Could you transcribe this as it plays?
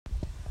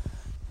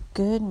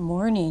Good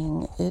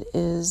morning. It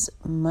is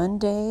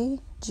Monday,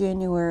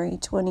 January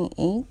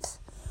 28th,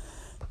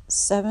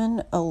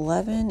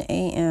 7:11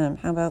 a.m.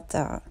 How about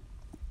that?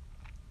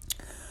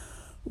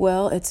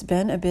 Well, it's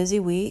been a busy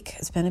week.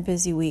 It's been a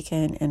busy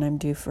weekend, and I'm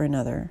due for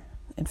another.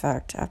 In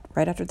fact,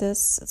 right after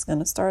this, it's going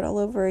to start all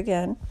over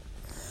again.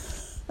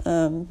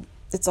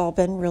 It's all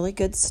been really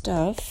good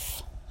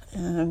stuff.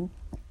 I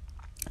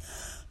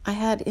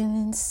had an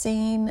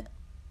insane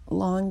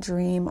long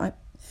dream.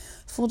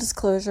 Full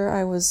disclosure,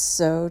 I was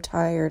so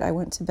tired. I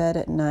went to bed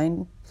at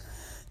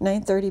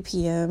 9:30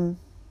 p.m.,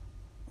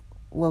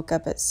 woke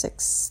up at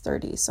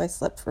 6:30, so I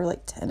slept for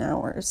like 10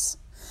 hours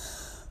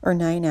or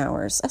 9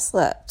 hours. I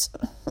slept.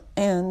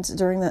 And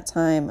during that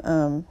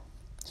time,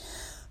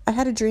 I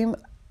had a dream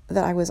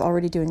that I was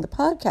already doing the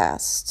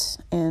podcast,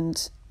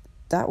 and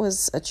that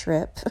was a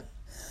trip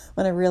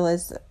when I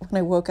realized when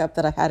I woke up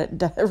that I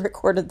hadn't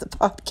recorded the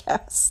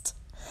podcast.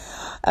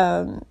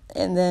 And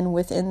then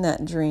within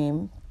that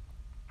dream,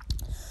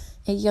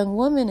 a young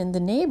woman in the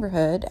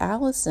neighborhood,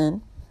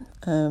 Allison,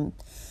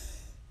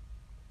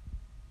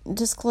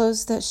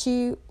 disclosed that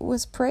she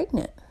was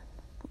pregnant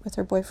with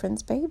her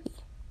boyfriend's baby.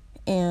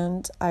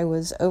 And I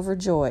was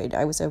overjoyed.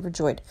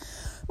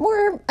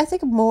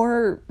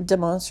 More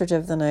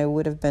demonstrative than I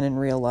would have been in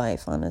real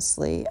life,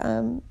 honestly.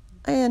 I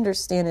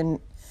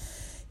understand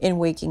in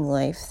waking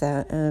life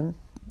that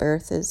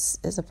birth is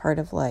a part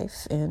of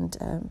life,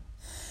 and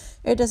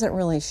it doesn't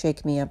really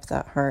shake me up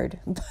that hard,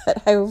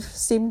 but I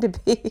seem to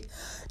be,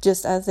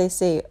 just as they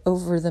say,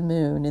 over the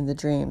moon in the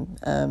dream.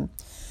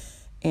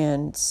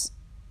 And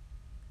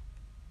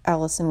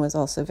Allison was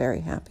also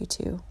very happy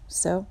too.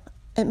 So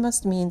it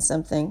must mean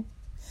something.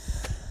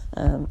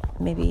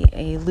 Maybe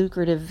a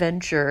lucrative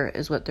venture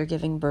is what they're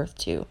giving birth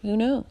to. Who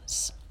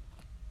knows?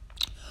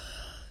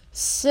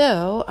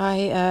 So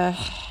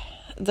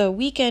the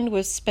weekend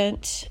was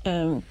spent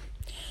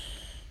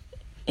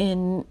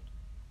in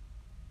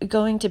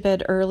going to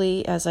bed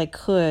early as I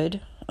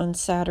could on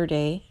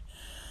Saturday.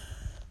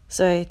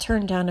 So I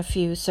turned down a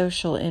few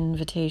social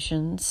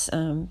invitations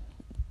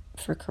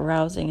for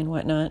carousing and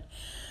whatnot,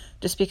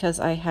 just because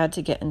I had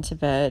to get into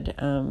bed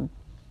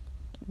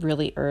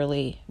really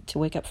early to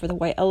wake up for the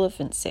White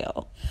Elephant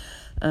sale.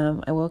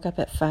 I woke up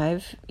at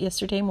 5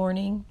 yesterday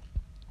morning,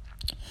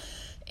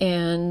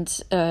 and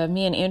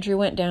me and Andrew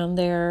went down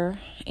there,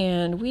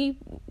 and we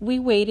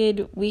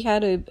waited. We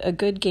had a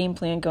good game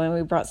plan going.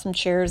 We brought some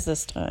chairs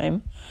this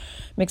time.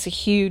 Makes a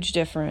huge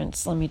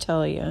difference, let me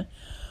tell you.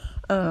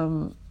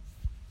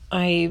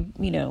 I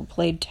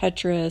played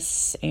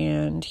Tetris,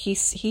 and he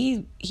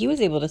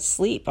was able to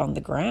sleep on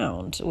the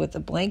ground with a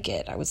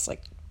blanket. I was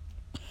like,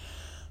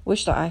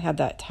 wish that I had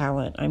that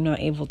talent. I'm not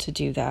able to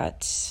do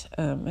that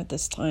at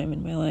this time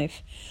in my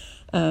life.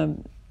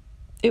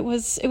 It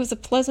was a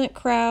pleasant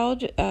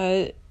crowd.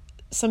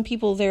 Some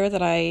people there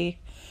that I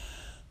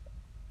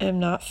am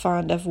not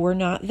fond of were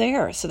not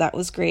there, so that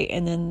was great.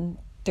 And then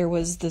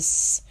there's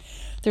this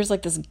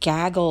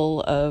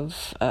gaggle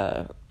of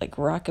like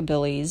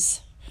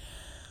rockabillys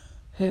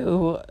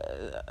who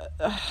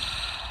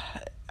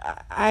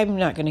I'm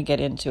not going to get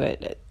into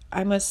it.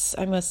 I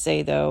must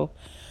say though,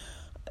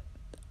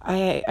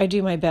 I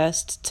do my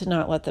best to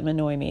not let them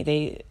annoy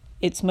me.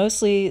 It's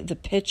mostly the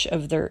pitch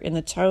of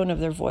the tone of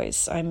their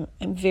voice. I'm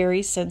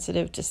very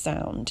sensitive to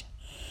sound,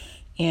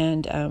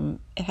 and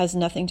it has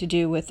nothing to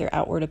do with their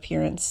outward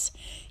appearance,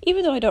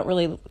 even though I don't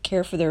really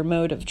care for their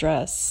mode of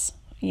dress.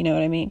 You know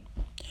what I mean?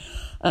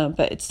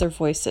 But it's their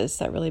voices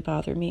that really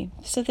bother me.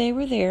 So they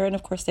were there, and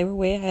of course they were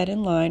way ahead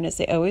in line, as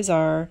they always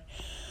are.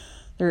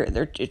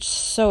 It's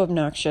so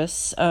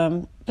obnoxious.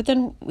 But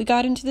then we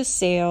got into the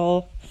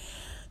sale.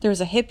 There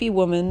was a hippie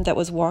woman that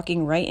was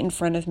walking right in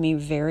front of me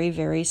very,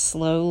 very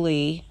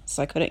slowly,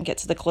 so I couldn't get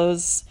to the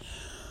clothes.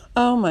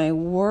 Oh my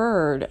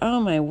word.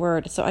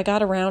 So I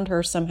got around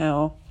her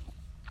somehow.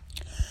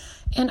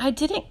 And I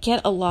didn't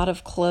get a lot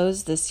of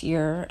clothes this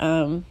year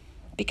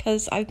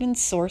because I've been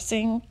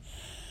sourcing,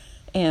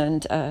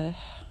 and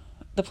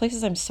the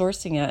places I'm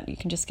sourcing at, you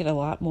can just get a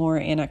lot more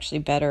and actually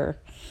better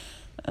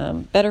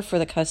for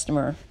the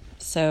customer.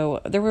 So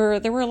there were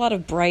a lot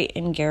of bright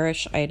and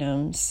garish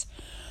items.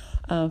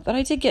 But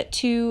I did get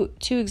two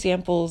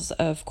examples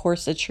of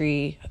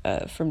corsetry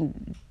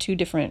from two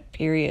different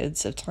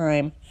periods of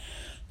time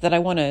that I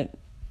want to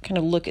kind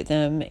of look at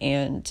them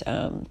and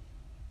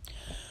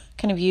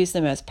kind of use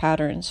them as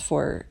patterns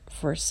for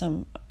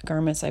some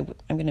garments I'm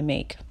going to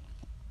make.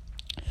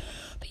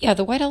 But yeah,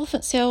 the White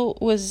Elephant sale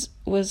was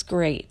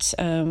great.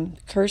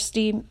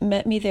 Kirsty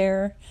met me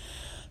there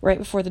right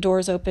before the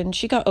doors opened.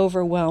 She got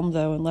overwhelmed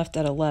though and left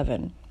at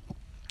 11.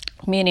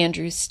 Me and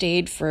Andrew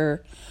stayed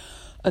for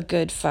a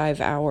good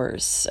 5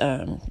 hours,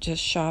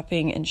 just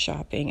shopping and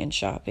shopping and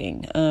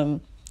shopping.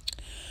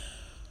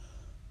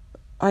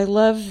 I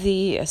love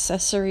the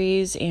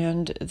accessories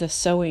and the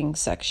sewing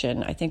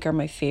section. I think are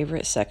my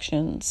favorite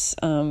sections.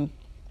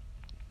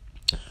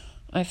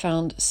 I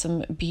found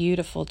some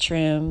beautiful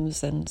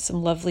trims and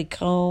some lovely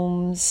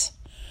combs.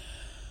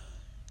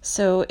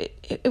 So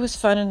it was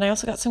fun, and I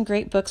also got some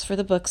great books for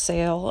the book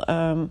sale.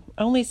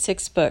 Only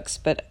 6 books,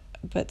 but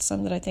but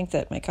some that I think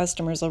that my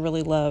customers will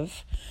really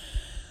love.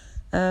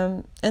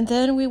 And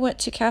then we went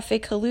to Cafe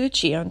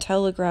Colucci on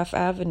Telegraph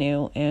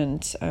Avenue,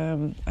 and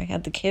I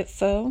had the kit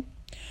pho,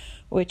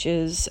 which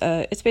is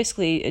it's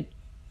basically an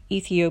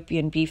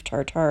Ethiopian beef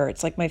tartare.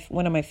 It's like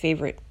one of my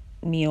favorite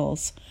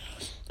meals.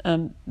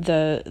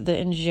 The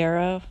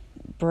injera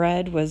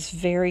bread was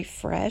very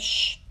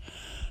fresh.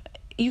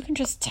 You can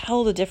just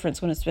tell the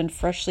difference when it's been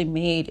freshly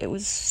made. It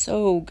was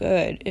so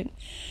good.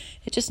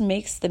 It just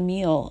makes the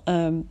meal.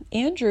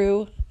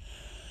 Andrew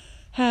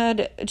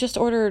had just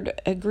ordered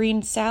a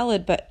green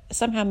salad, but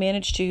somehow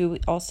managed to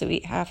also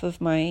eat half of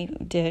my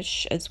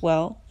dish as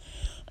well,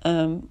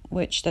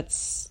 which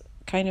that's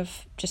kind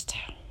of just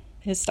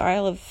his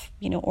style of,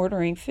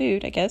 ordering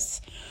food, I guess.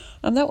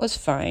 That was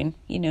fine,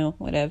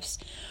 whatevs.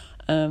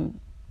 I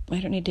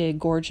don't need to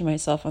gorge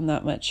myself on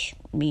that much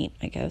meat,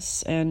 I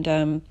guess. And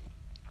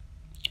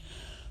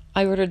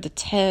I ordered the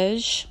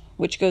tej,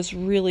 which goes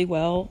really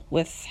well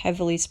with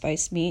heavily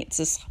spiced meat. It's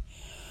this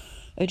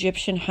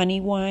Egyptian honey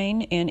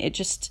wine, and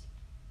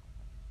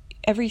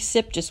every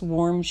sip just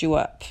warms you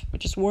up. It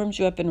just warms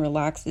you up and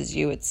relaxes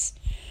you. It's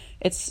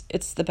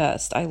the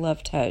best. I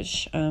love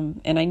tej,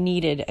 and I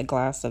needed a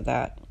glass of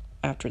that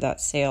after that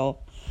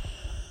sale,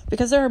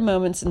 because there are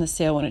moments in the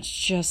sale when it's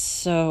just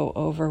so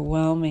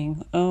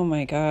overwhelming. Oh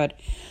my God.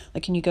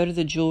 Like, can you go to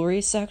the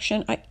jewelry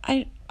section?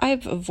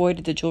 I've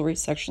avoided the jewelry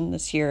section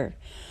this year.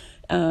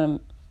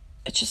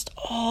 It's just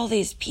all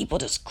these people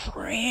just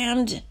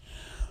crammed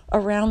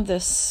around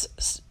this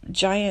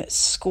giant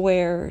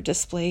square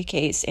display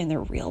case, and they're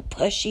real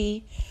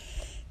pushy.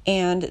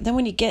 And then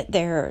when you get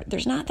there,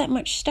 there's not that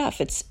much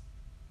stuff.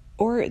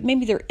 Or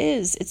maybe there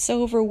is. It's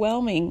so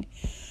overwhelming.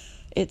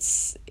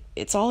 It's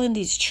all in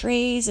these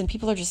trays, and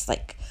people are just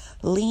like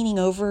leaning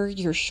over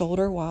your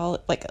shoulder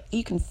while, like,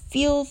 you can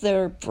feel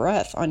their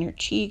breath on your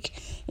cheek,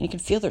 and you can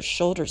feel their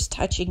shoulders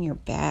touching your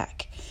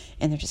back,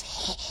 and they're just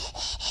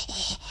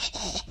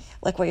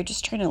like, while you're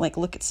just trying to like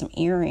look at some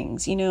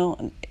earrings,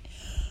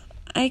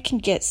 I can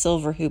get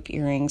silver hoop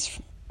earrings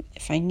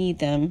if I need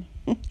them.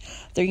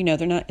 They're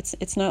not,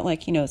 it's not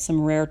like,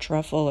 some rare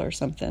truffle or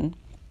something.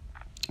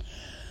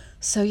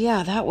 So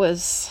yeah, that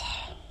was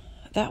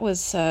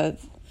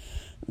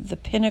the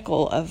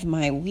pinnacle of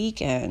my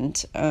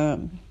weekend.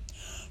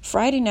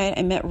 Friday night,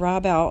 I met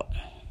Rob out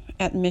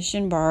at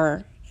Mission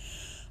Bar.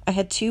 I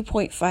had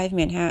 2.5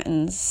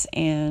 Manhattans,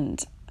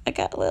 and I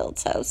got a little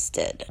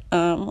toasted.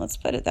 Let's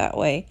put it that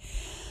way.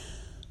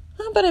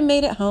 But I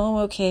made it home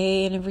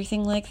okay and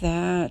everything like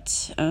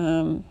that.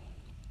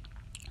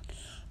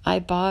 I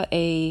bought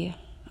it's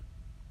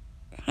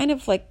kind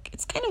of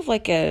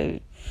like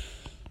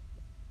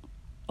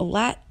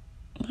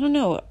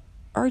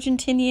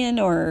Argentinian,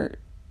 or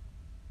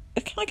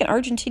it's kind of like an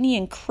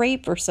Argentinian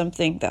crepe or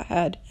something that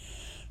had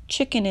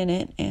chicken in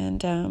it.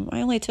 And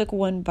I only took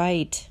one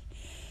bite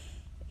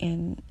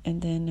and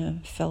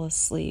then fell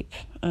asleep.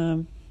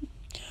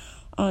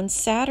 On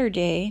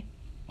Saturday,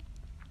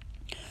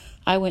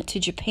 I went to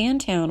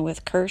Japantown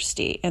with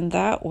Kirsty, and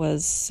that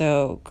was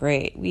so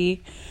great.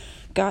 We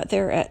got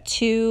there at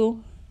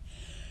 2,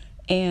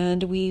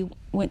 and we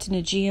went to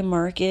Najia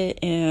Market,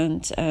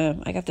 and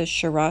I got the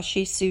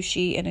shirashi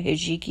sushi and a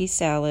hijiki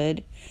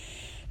salad,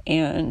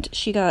 and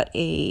she got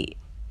a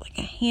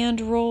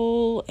hand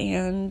roll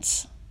and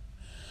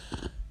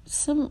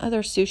some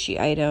other sushi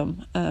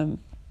item, but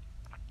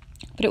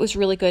it was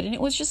really good, and it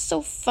was just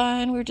so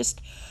fun. We were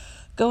just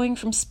going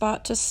from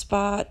spot to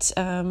spot.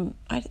 I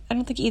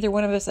don't think either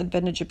one of us had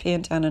been to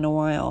Japantown in a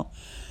while.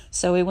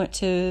 So we went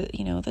to,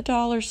 the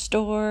dollar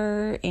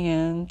store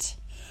and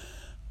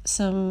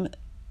some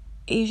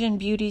Asian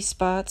beauty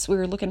spots. We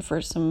were looking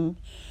for some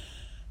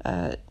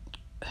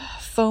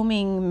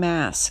foaming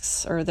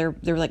masks, or they're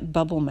like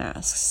bubble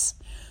masks.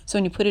 So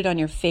when you put it on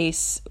your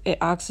face, it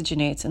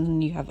oxygenates, and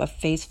then you have a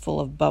face full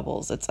of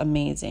bubbles. It's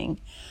amazing.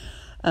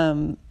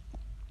 And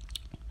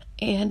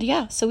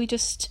yeah, so we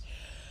just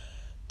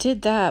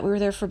did that. We were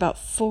there for about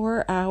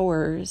 4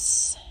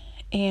 hours,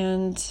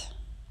 and it's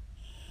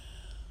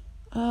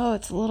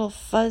a little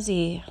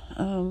fuzzy.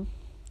 Oh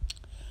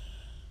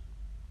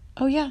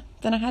yeah,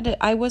 then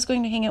I was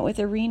going to hang out with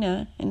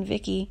Irina and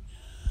Vicky,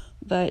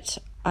 but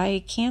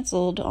I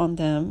canceled on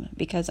them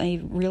because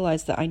I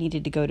realized that I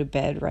needed to go to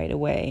bed right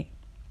away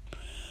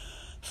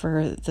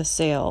for the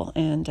sale.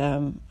 And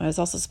I was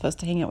also supposed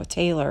to hang out with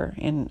Taylor,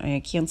 and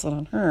I canceled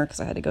on her because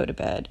I had to go to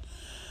bed.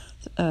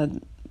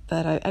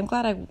 But I'm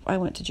glad I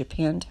went to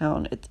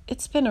Japantown.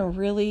 It's been a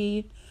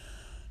really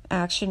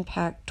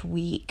action-packed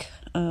week.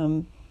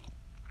 And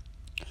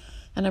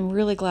I'm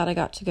really glad I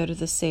got to go to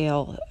the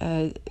sale.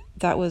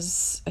 That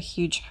was a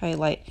huge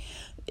highlight.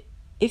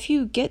 If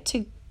you get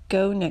to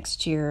go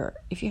next year,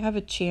 if you have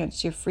a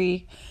chance, you're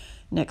free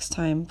next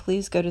time,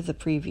 please go to the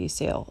preview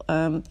sale.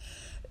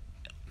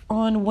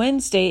 On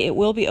Wednesday, it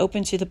will be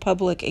open to the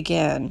public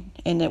again,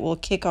 and it will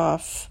kick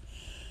off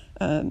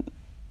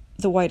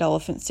the White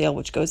Elephant sale,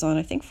 which goes on,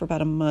 I think, for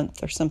about a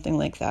month or something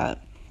like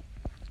that.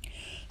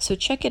 So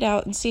check it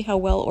out and see how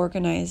well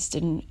organized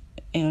and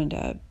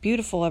and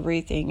beautiful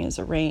everything is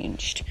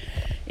arranged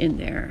in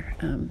there.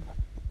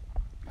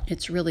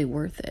 It's really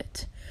worth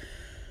it.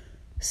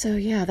 So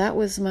yeah, that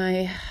was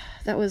my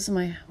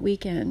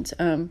weekend.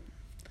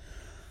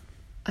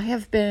 I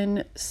have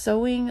been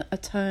sewing a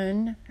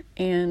ton,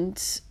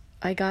 and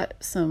I got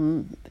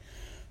some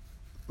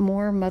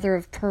more mother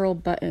of pearl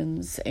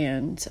buttons,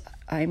 and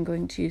I'm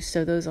going to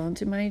sew those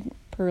onto my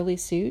pearly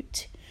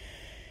suit.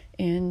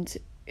 And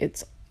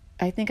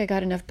I think I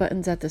got enough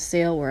buttons at the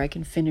sale where I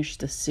can finish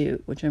the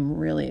suit, which I'm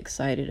really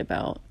excited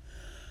about.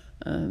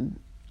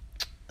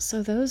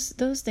 So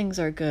those things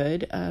are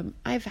good.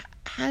 I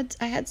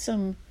had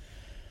some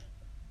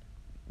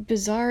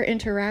bizarre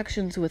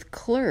interactions with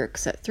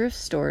clerks at thrift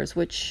stores,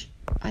 which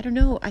I don't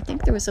know. I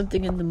think there was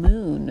something in the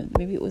moon.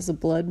 Maybe it was a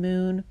blood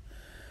moon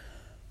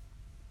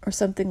or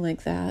something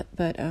like that.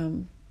 But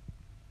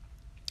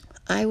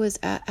I was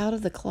out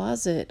of the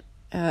closet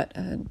at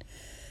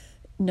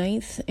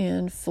 9th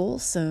and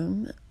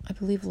Folsom, I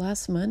believe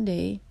last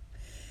Monday,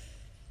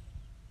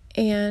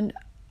 and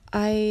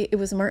it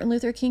was Martin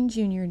Luther King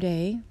Jr.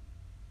 Day,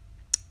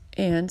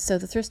 and so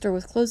the thrift store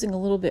was closing a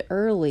little bit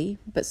early,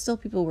 but still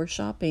people were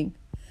shopping.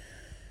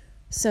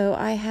 So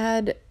I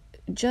had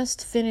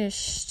just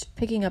finished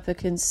picking up a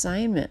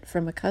consignment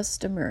from a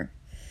customer,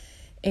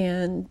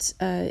 and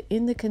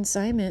in the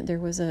consignment there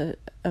was a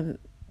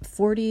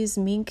 40s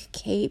mink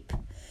cape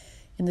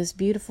and this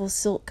beautiful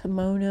silk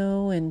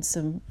kimono and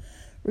some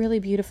really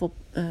beautiful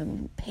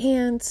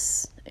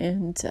pants,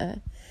 and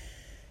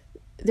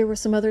there were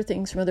some other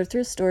things from other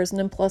thrift stores, and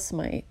then plus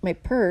my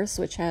purse,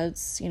 which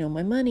has,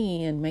 my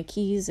money and my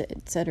keys,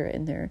 etc.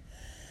 in there.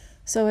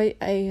 So I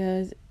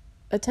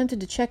attempted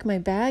to check my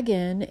bag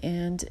in,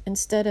 and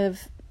instead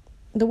of,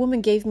 the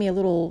woman gave me a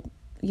little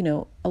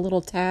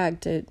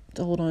tag to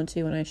hold on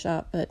to when I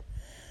shop, but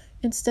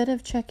instead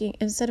of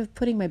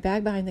putting my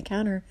bag behind the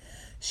counter,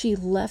 she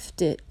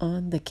left it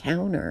on the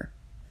counter.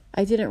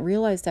 I didn't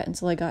realize that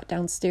until I got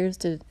downstairs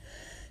to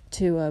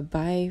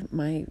buy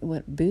my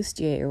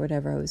bustier or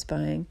whatever I was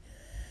buying.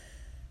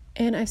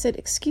 And I said,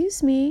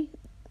 "Excuse me,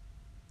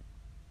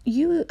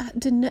 you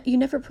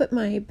never put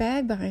my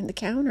bag behind the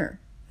counter."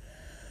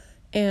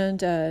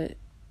 And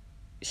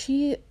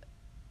she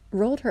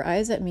rolled her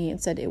eyes at me and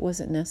said it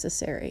wasn't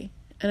necessary.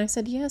 And I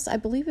said, "Yes, I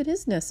believe it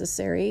is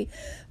necessary.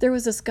 There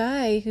was this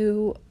guy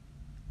who,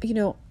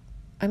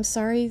 I'm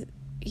sorry,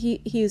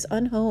 he is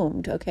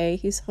unhomed, okay?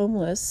 He's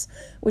homeless,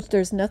 which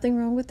there's nothing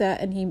wrong with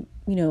that. And he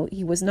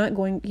was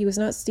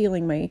not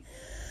stealing my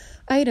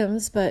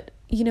items, but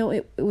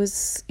it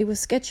was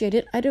sketchy. I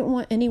didn't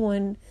want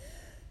anyone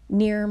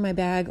near my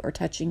bag or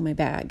touching my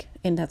bag,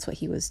 and that's what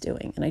he was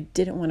doing. And I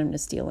didn't want him to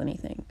steal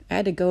anything. I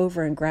had to go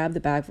over and grab the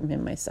bag from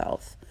him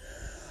myself.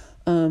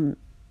 And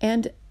I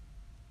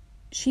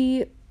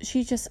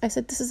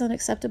said, "This is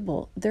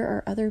unacceptable. There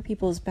are other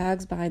people's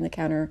bags behind the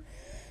counter,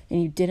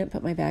 and you didn't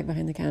put my bag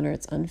behind the counter.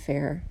 It's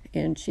unfair."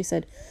 And she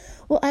said,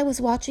 "Well, I was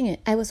watching it.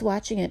 I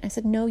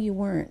said, "No, you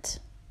weren't.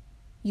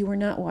 You were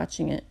not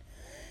watching it."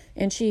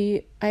 And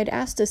I had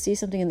asked to see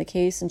something in the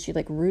case, and she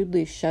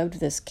rudely shoved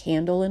this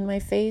candle in my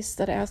face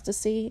that I asked to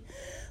see.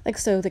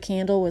 So the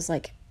candle was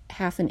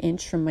half an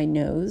inch from my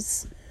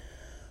nose.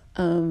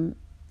 And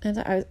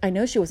I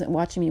know she wasn't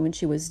watching me when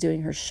she was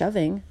doing her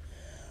shoving.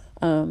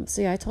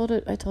 So yeah, I told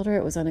her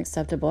it was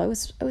unacceptable. I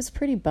was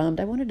pretty bummed.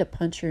 I wanted to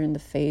punch her in the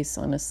face,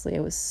 honestly.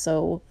 I was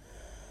so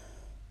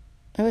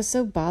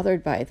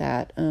bothered by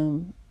that.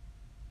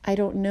 I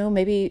don't know,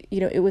 maybe,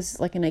 it was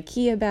like an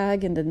IKEA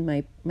bag, and then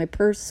my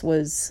purse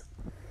was,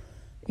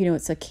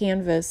 it's a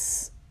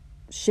canvas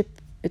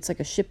it's like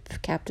a ship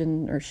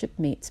captain or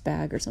shipmate's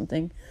bag or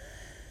something.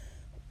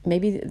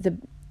 Maybe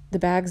the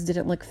bags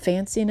didn't look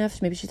fancy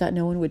enough. Maybe she thought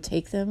no one would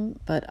take them,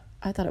 but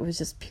I thought it was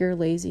just pure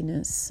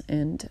laziness,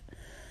 and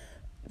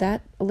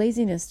that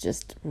laziness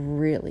just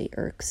really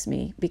irks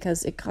me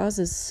because it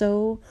causes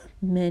so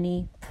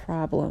many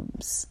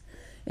problems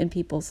in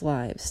people's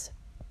lives.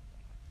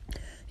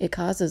 It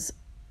causes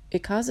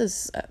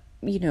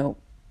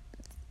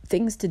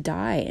things to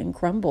die and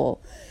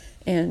crumble,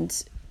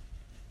 and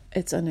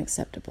it's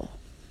unacceptable.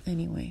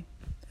 Anyway,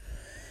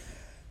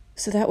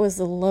 so that was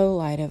the low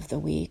light of the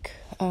week.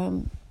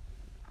 I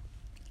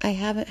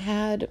haven't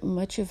had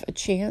much of a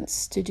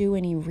chance to do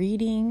any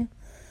reading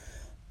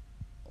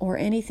or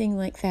anything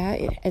like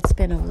that. It's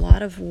been a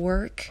lot of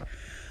work.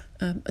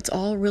 It's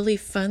all really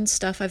fun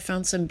stuff. I've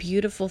found some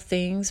beautiful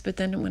things, but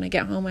then when I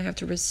get home, I have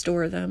to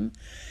restore them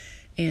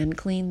and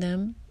clean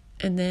them.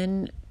 And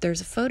then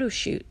there's photo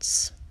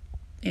shoots.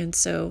 And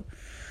so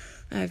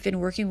I've been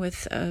working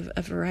with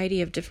a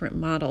variety of different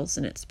models,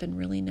 and it's been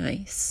really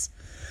nice.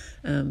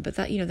 But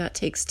that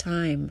takes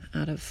time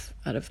out of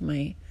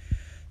my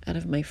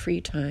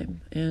free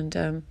time.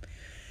 And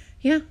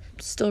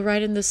still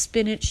riding the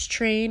spinach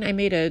train. I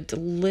made a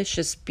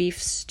delicious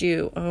beef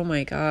stew. Oh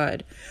my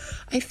God.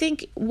 I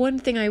think one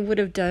thing I would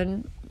have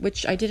done,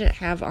 which I didn't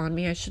have on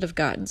me, I should have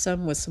gotten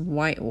some, was some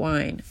white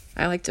wine.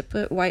 I like to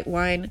put white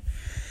wine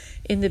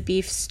in the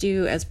beef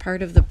stew as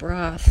part of the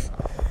broth,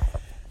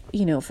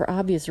 for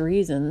obvious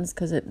reasons,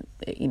 because it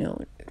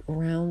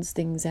rounds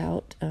things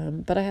out.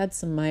 But I had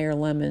some Meyer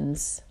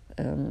lemons,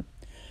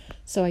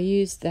 so I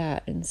used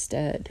that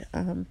instead.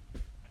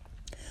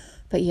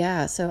 But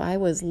yeah, so I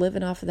was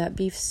living off of that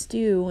beef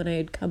stew when I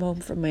had come home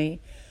from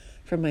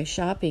my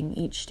shopping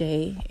each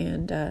day,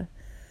 and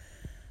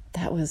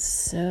that was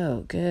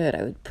so good.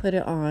 I would put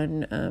it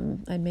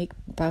on, I'd make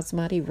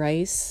basmati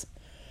rice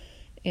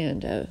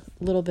and a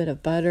little bit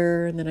of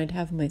butter, and then I'd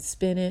have my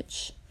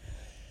spinach.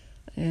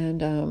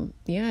 And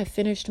yeah, I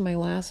finished my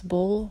last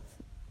bowl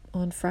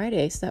on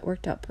Friday, so that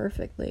worked out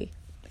perfectly.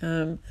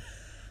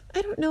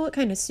 I don't know what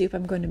kind of soup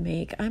I'm going to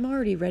make. I'm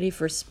already ready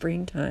for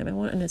springtime. I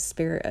want an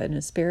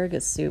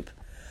asparagus soup.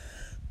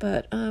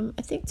 But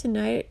I think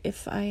tonight,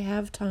 if I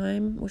have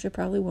time, which I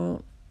probably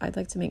won't, I'd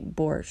like to make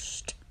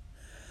borscht.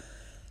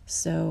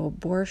 So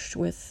borscht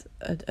with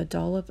a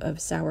dollop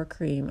of sour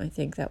cream. I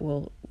think that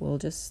will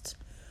just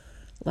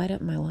light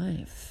up my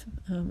life.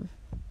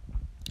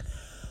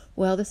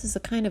 Well, this is a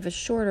kind of a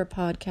shorter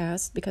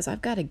podcast because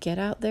I've got to get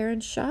out there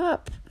and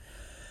shop.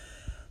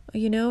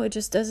 It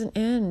just doesn't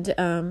end.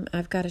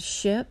 I've got to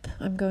ship.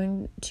 I'm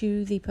going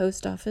to the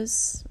post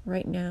office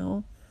right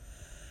now.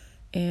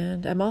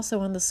 And I'm also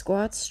on the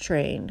squats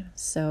train.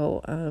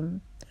 So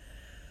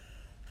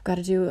I've got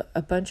to do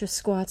a bunch of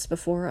squats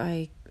before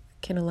I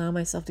can allow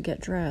myself to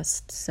get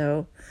dressed.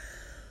 So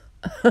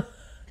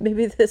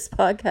maybe this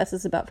podcast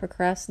is about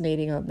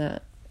procrastinating on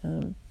that.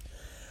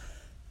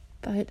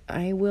 But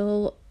I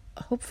will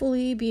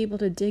hopefully be able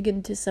to dig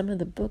into some of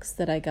the books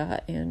that I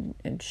got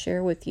and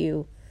share with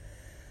you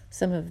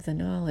some of the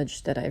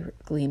knowledge that I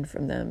gleaned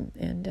from them.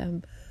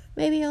 And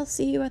maybe I'll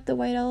see you at the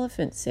White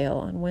Elephant sale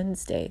on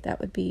Wednesday. That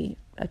would be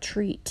a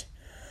treat.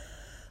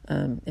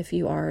 If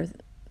you are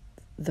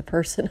the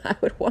person I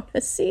would want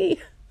to see.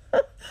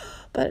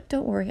 But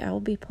don't worry, I will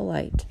be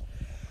polite.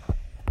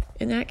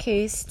 In that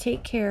case,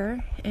 take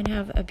care and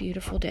have a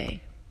beautiful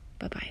day.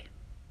 Bye-bye.